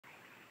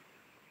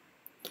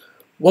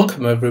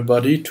Welcome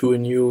everybody to a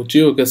new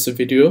Geoguessr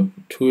video.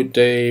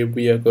 Today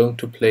we are going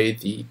to play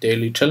the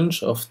daily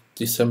challenge of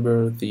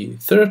December the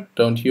 3rd.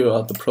 Down here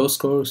are the pro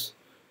scores.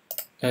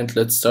 And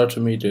let's start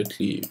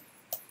immediately.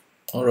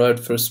 Alright,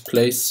 first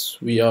place,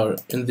 we are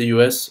in the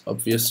US,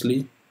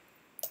 obviously.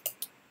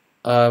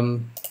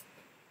 In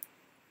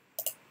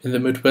the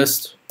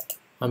Midwest,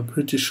 I'm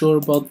pretty sure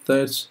about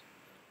that.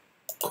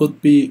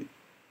 Could be,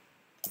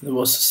 there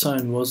was a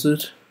sign, was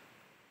it?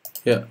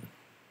 Yeah.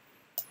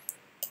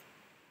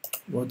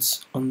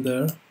 What's on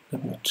there?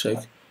 Let me check.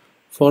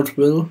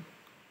 Fortville,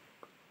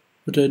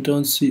 but I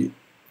don't see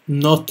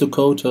North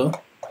Dakota.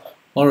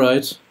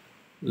 Alright,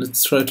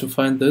 let's try to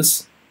find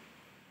this.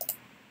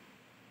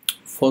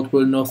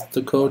 Fortville, North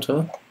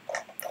Dakota.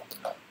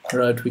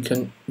 Alright, we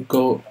can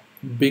go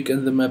big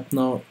in the map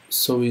now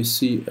so we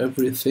see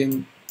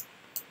everything.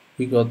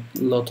 We got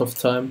a lot of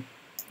time.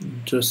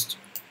 Just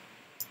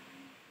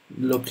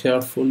look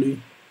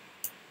carefully.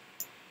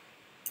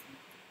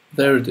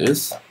 There it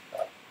is.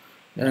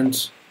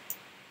 And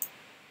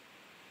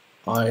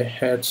I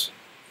had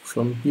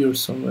from here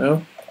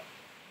somewhere.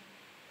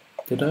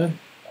 Did I?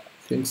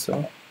 Think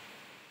so.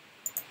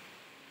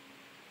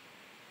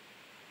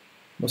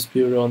 Must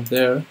be around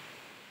there.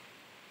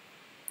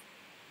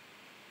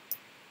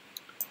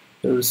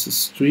 There is a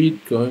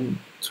street going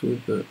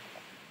to the...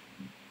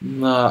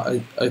 Nah,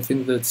 I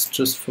think that's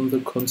just from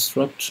the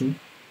construction.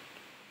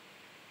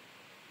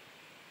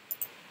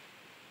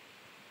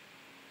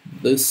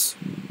 This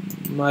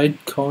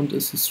might count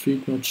as a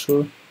street, not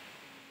sure.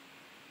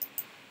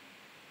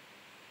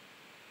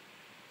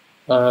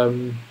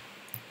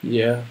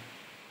 Yeah.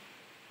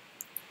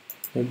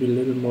 Maybe a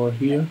little more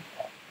here.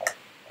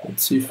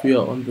 Let's see if we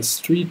are on the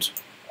street.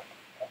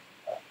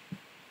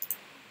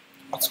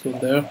 Let's go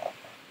there.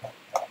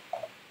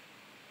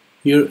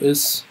 Here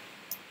is...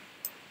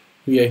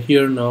 We are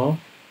here now.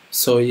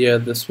 So yeah,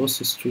 this was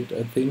the street,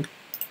 I think.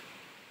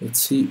 Let's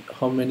see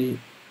how many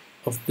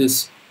of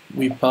this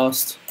we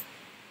passed.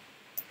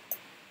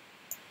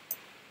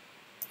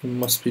 It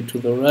must be to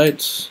the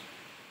right.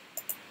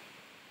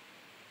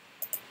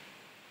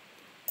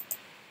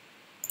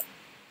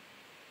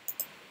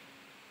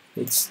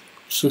 Let's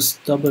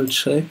just double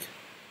check.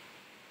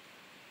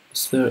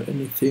 Is there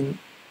anything?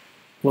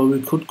 Well,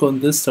 we could go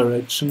in this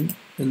direction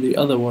in the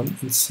other one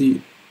and see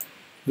if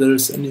there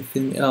is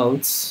anything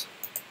else.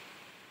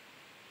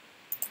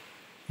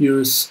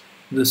 Here's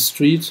the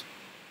street.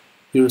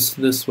 Here's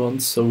this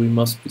one, so we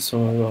must be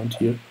somewhere around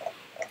here.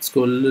 Let's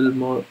go a little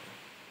more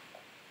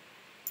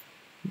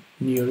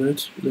near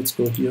it. Let's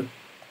go here.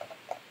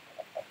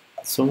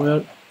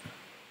 Somewhere.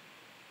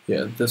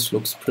 Yeah, this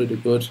looks pretty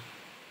good.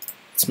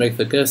 Let's make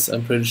the guess.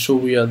 I'm pretty sure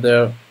we are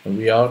there, and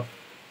we are.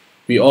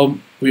 We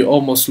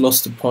almost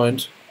lost a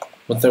point,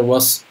 but there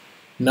was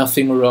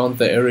nothing around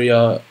the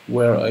area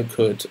where I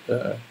could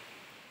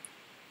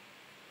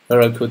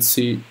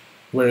see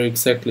where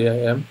exactly I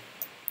am.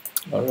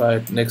 All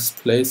right, next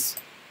place.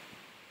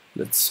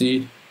 Let's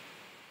see.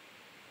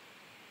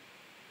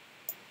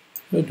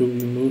 Where do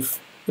we move?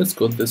 Let's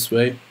go this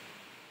way.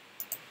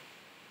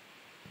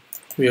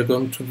 We are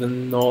going to the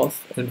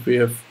north, and we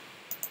have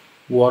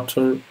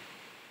water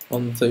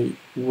on the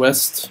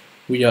west.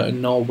 We are in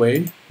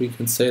Norway, we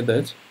can say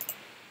that.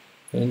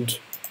 And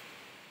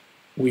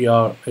we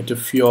are at a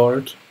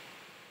fjord,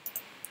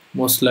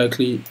 most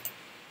likely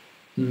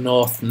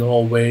North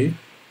Norway,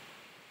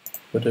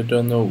 but I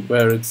don't know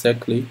where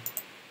exactly.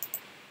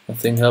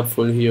 Nothing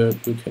helpful here,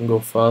 we can go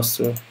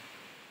faster.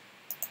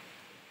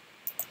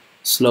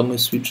 As long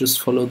as we just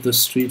follow the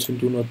street and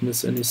do not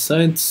miss any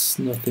signs,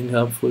 nothing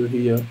helpful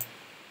here.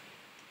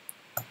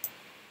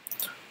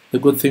 The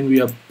good thing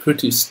we are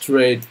pretty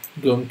straight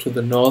going to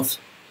the north.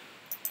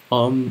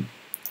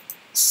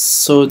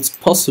 So it's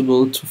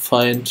possible to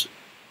find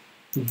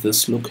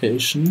this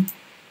location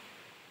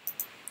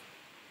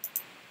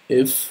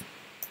if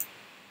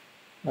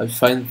I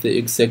find the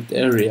exact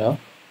area.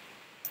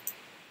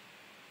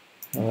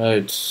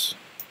 Alright,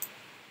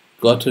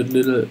 got a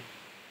little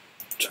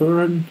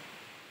turn,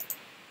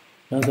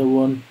 another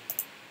one.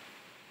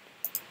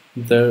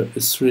 There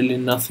is really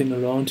nothing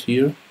around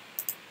here,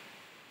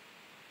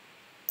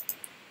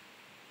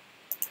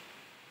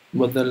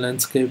 but the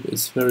landscape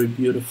is very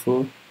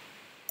beautiful.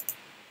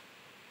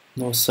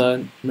 No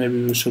sign.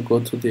 Maybe we should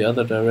go to the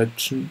other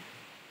direction.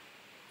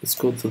 Let's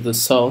go to the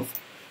south.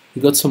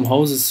 We got some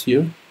houses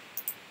here.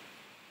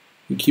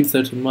 We keep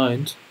that in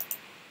mind.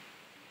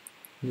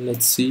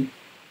 Let's see.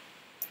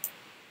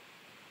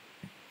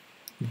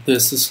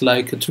 This is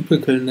like a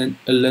typical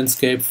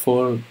landscape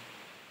for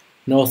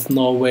North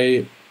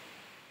Norway.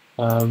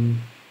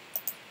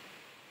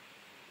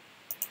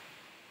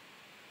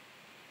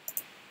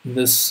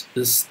 This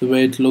is the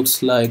way it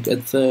looks like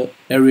at the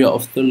area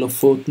of the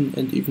Lofoten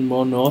and even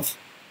more north.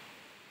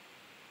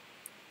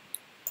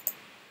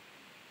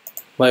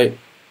 Why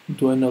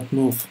do I not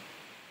move?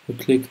 I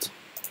clicked.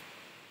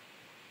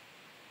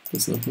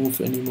 Does not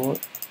move anymore.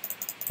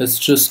 Let's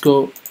just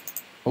go.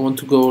 I want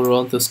to go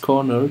around this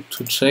corner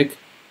to check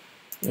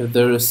if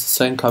there is a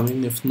sign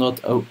coming. If not,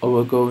 I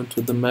will go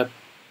into the map.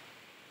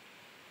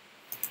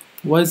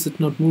 Why is it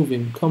not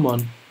moving? Come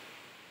on.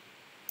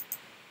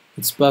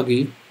 It's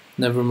buggy.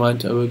 Never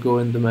mind, I will go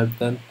in the map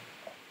then.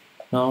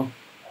 Now.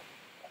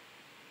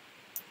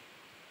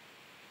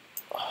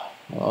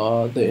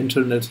 Oh, the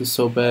internet is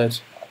so bad.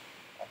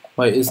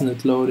 Why isn't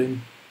it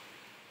loading?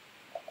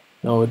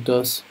 No, it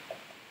does.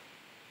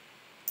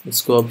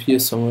 Let's go up here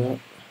somewhere.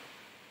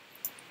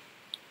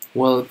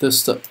 Well,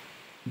 this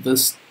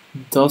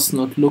does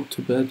not look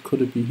too bad.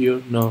 Could it be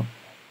here? No.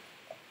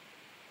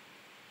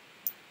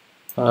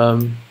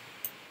 Could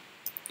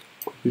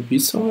we be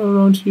somewhere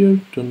around here?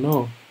 Don't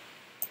know.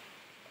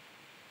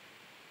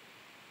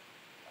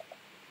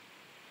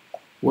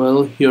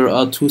 Well, here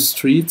are two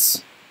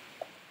streets.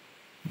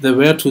 There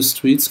were two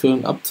streets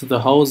going up to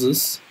the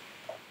houses.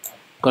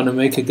 Gonna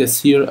make a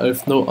guess here. I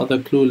have no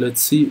other clue.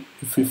 Let's see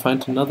if we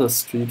find another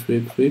street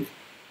real quick.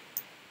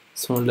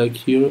 So like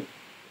here.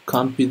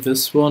 Can't be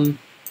this one.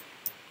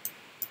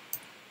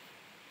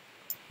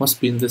 Must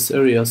be in this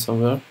area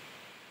somewhere.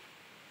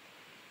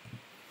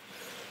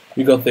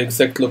 We got the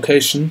exact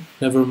location.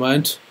 Never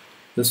mind.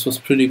 This was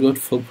pretty good.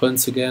 Full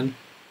points again.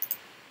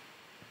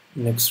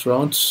 Next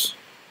round.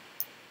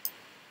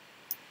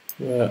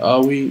 Where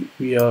are we?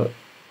 We are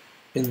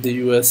in the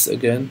US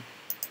again.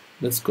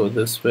 Let's go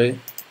this way.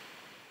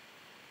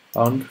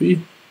 Aren't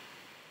we?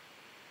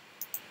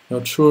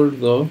 Not sure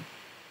though.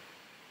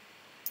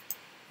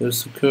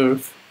 There's a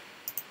curve.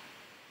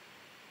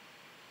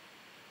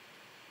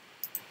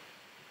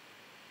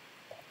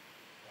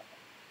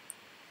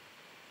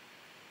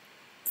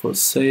 For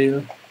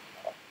sale.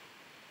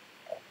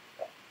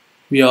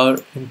 We are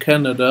in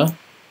Canada.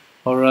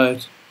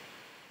 Alright.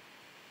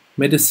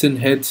 Medicine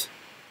Head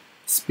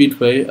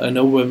Speedway. I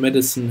know where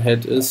Medicine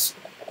Head is.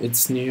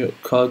 It's near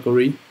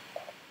Calgary.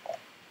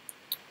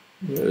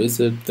 Where is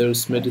it?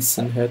 There's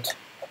Medicine Head.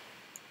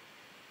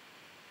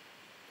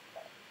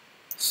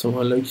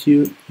 Somewhere like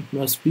here it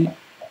must be.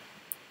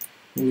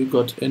 We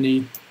got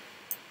any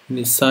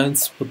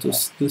signs? What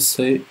does this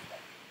say?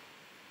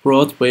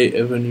 Broadway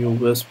Avenue.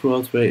 Where's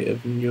Broadway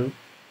Avenue?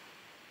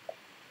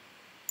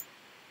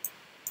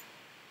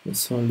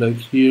 It's one like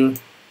here.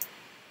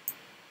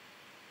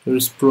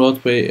 There's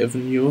Broadway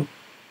Avenue.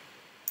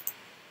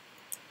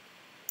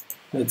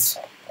 Let's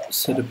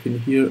set up in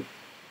here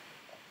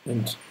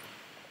and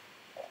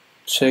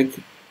check.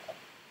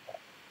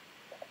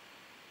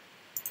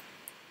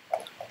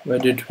 Where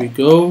did we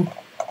go?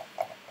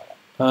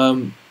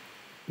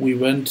 We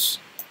went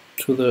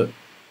to the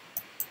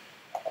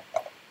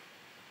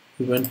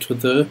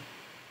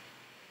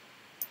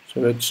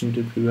direction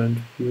did we went?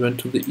 We went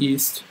to the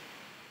east.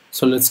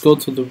 So let's go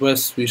to the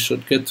west. We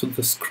should get to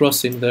this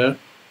crossing there.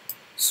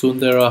 Soon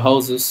there are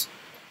houses.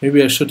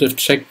 Maybe I should have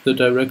checked the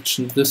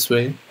direction this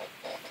way.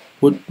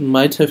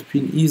 Might have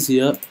been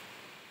easier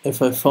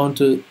if I found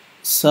a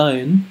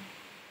sign.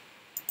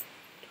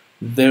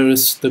 There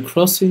is the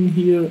crossing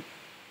here.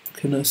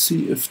 Can I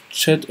see if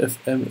Chat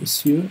FM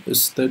is here?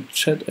 Is that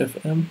Chat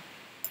FM?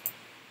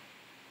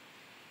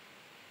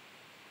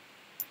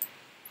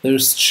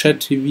 There's Chat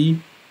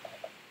TV.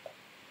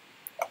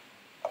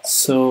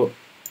 So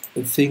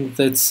I think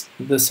that's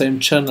the same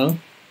channel.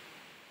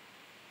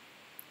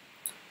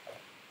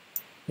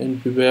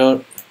 And we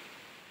were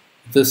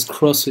this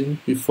crossing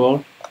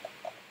before.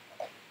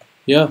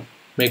 Yeah,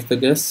 make the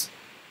guess.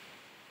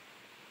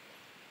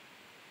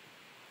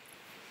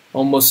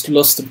 Almost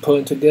lost the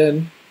point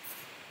again.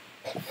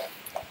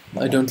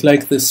 I don't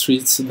like the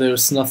streets.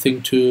 There's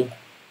nothing to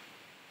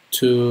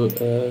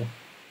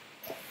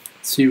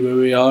see where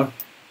we are.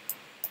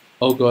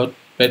 Oh god,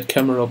 bad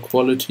camera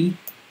quality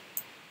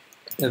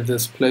in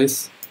this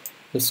place.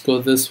 Let's go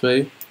this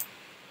way.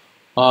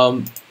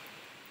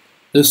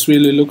 This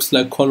really looks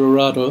like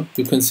Colorado.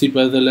 You can see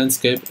by the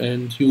landscape,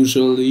 and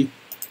usually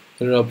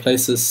there are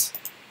places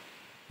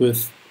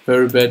with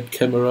very bad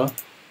camera.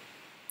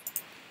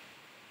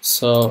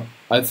 So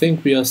I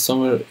think we are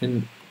somewhere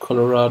in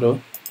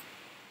Colorado.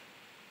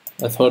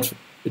 I thought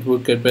it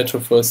would get better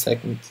for a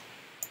second.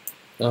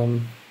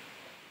 Let's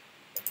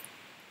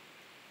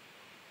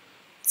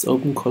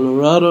open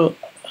Colorado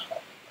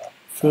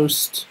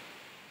first.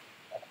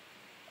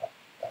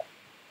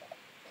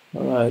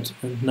 Alright,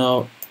 and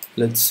now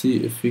let's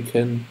see if we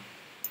can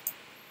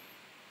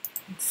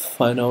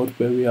find out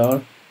where we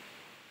are.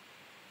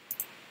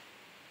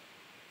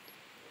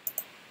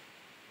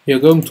 We are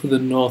going to the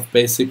north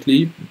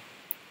basically.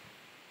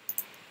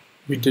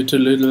 We had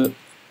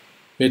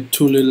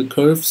two little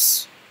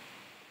curves,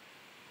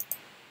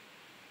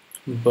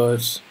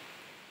 but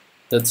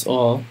that's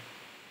all.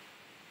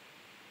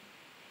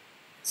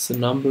 It's a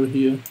number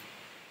here.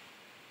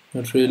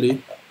 Not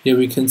really. Here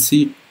we can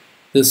see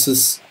this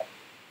is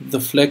the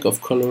flag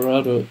of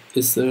Colorado.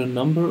 Is there a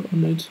number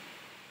on it?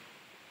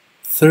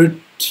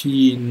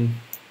 13.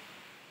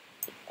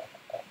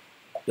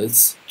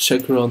 Let's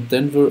check around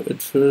Denver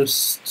at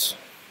first.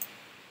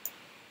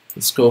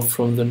 Let's go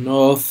from the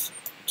north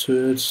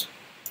to it.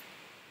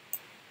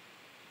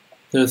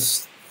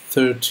 There's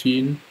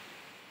 13.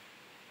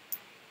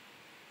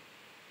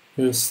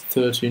 Here's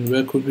 13.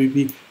 Where could we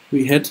be?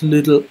 We had a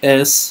little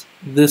S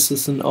this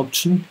is an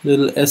option,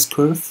 little S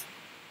curve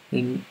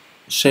in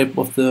shape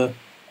of the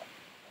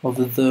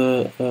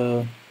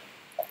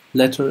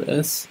letter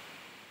S.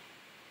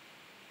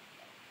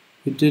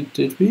 We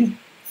did we? I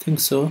think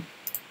so.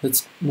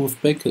 Let's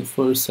move back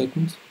for a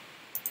second.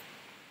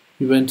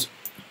 We went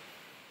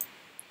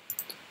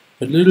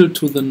a little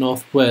to the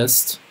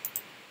northwest.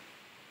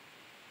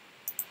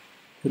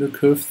 Put a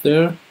curve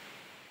there.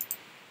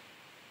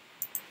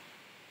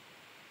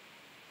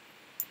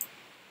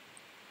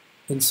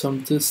 In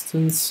some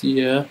distance,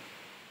 yeah.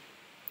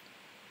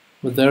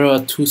 But there are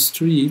two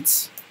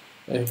streets.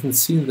 I haven't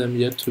seen them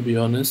yet, to be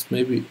honest.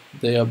 Maybe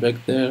they are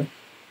back there.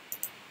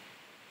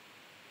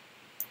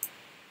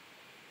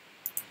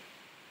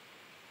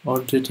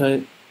 Or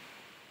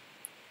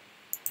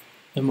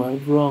am I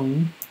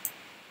wrong?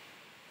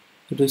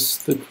 That is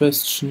the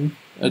question.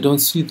 I don't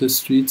see the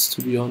streets,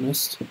 to be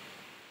honest.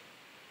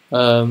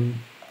 The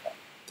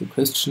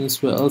question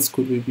is, where else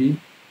could we be?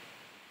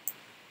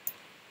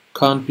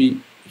 Can't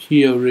be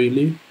here,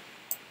 really.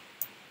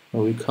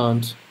 No, we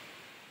can't.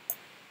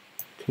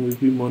 Can we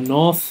be more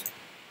north?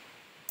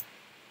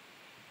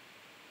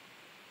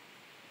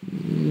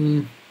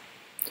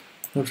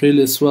 Not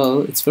really as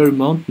well. It's very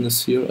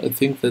mountainous here. I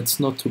think that's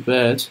not too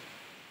bad.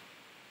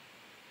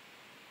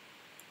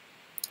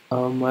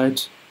 I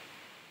might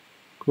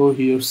go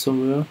here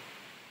somewhere.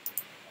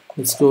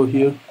 Let's go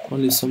here.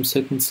 Only some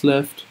seconds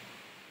left.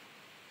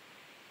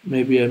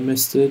 Maybe I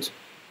missed it.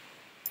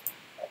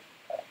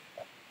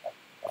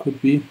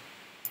 Could be.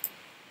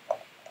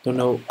 Don't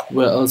know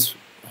where else.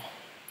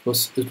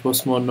 It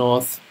was more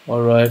north.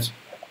 Alright.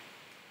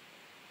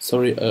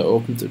 Sorry, I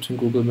opened it in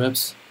Google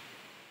Maps.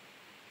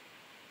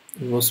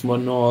 It was more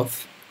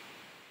north.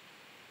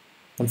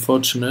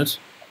 Unfortunate.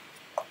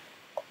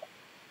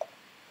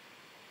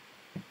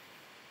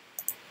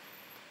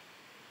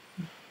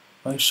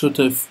 I should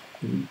have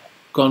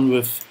gone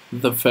with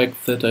the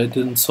fact that I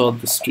didn't saw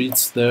the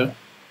streets there.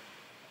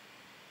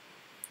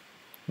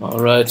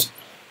 Alright.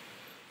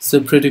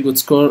 Still pretty good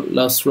score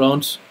last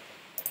round.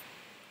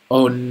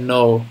 Oh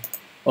no.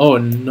 Oh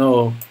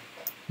no.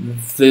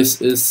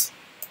 This is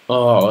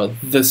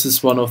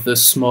one of the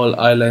small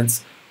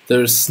islands.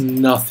 There's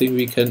nothing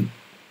we can.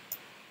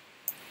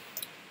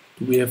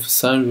 Do we have a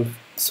sign with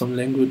some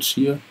language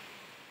here?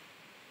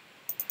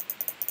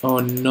 Oh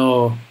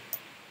no.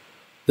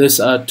 These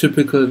are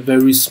typical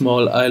very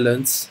small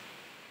islands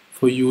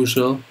for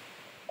usual.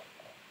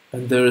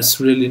 And there is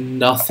really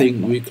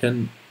nothing we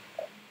can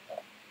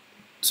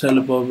tell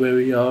about where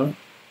we are.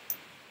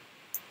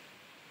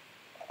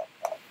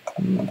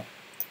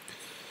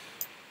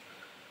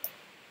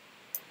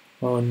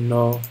 Oh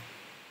no.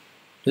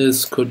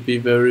 This could be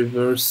very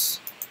worse.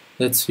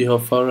 Let's see how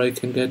far I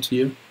can get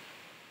here.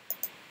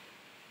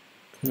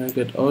 Can I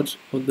get out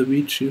of the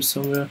beach here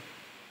somewhere?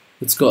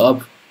 Let's go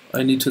up.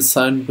 I need to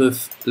sign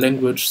with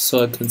language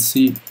so I can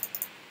see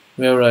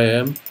where I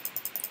am.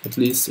 At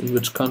least in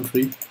which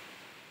country.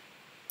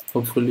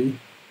 Hopefully.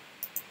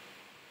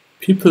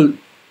 People...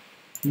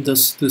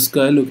 Does this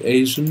guy look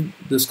Asian?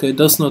 This guy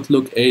does not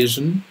look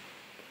Asian.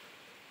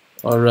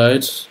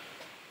 Alright.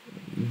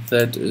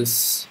 That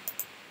is...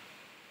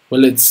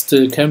 Well, it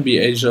still can be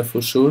Asia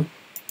for sure.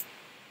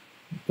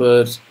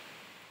 But...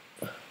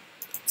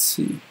 Let's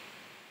see.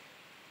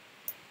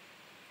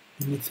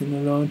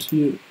 Anything around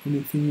here?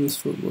 Anything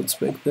useful? What's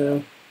back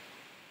there?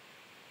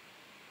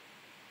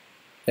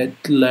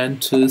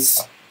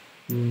 Atlantis.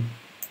 There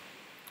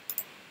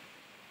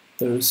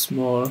is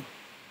more.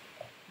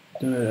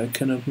 I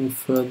cannot move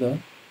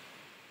further.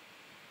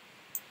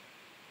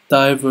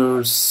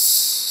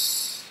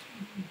 Divers.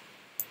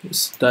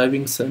 This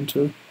diving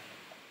center.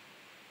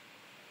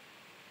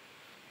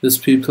 These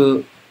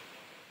people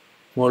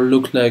more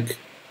look like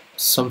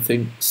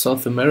something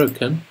South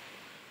American.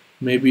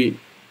 Maybe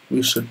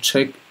we should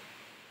check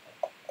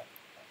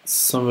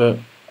somewhere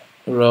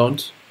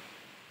around.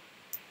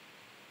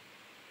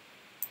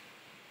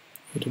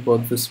 What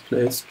about this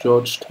place,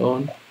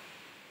 Georgetown?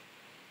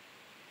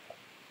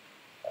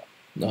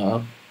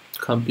 Nah,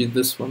 can't be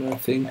this one, I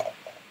think.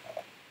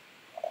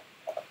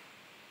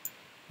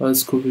 What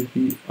else could we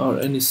be? Are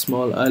any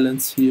small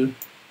islands here?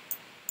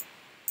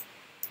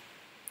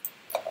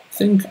 I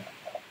think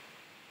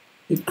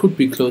it could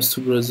be close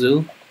to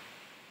Brazil,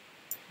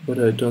 but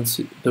I don't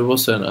see. There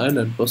was an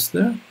island, was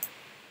there?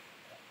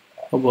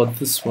 How about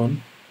this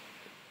one?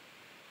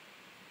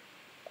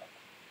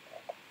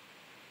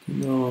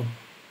 No.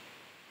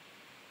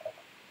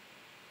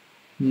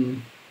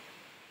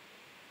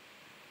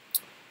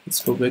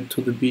 Let's go back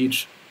to the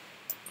beach.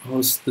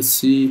 How's the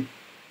sea?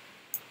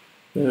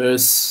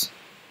 There's...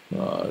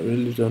 I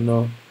really don't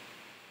know.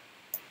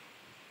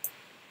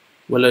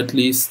 Well, at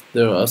least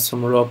there are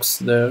some rocks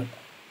there.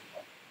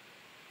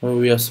 Maybe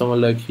we are somewhere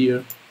like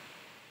here.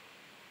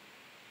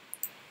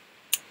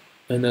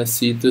 And I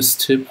see this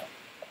tip.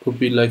 Could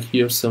be like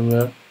here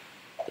somewhere.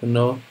 Don't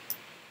know.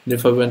 And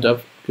if I went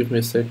up, give me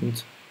a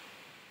second.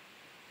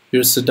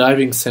 Here's the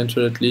diving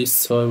center at least,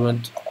 so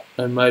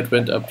I might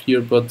went up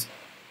here, but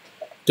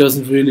it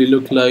doesn't really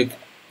look like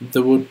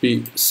there would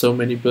be so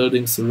many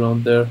buildings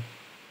around there.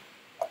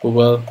 Oh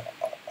well,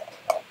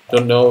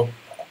 don't know.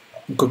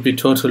 Could be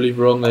totally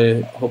wrong.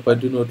 I hope I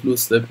do not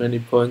lose that many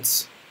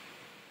points.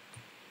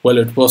 Well,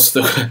 it was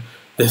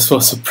this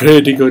was a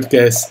pretty good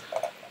guess.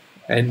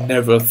 I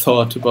never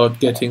thought about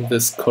getting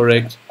this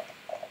correct.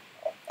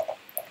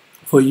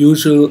 For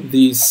usual,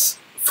 these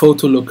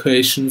photo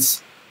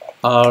locations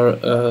are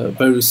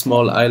very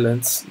small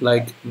islands,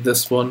 like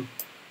this one,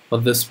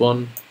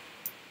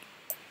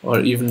 or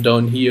even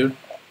down here,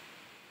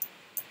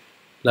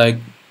 like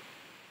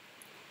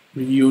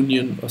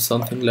Reunion or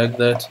something like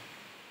that.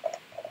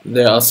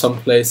 There are some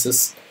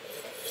places.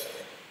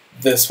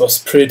 This was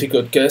pretty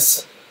good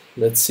guess.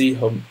 Let's see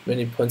how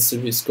many points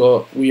did we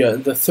score. We are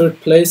in the 3rd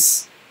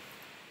place.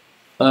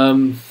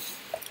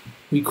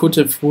 We could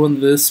have won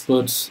this,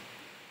 but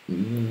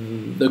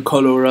the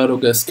Colorado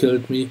guess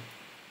killed me.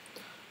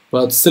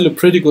 But still a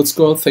pretty good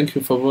score. Thank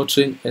you for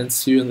watching and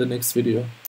see you in the next video.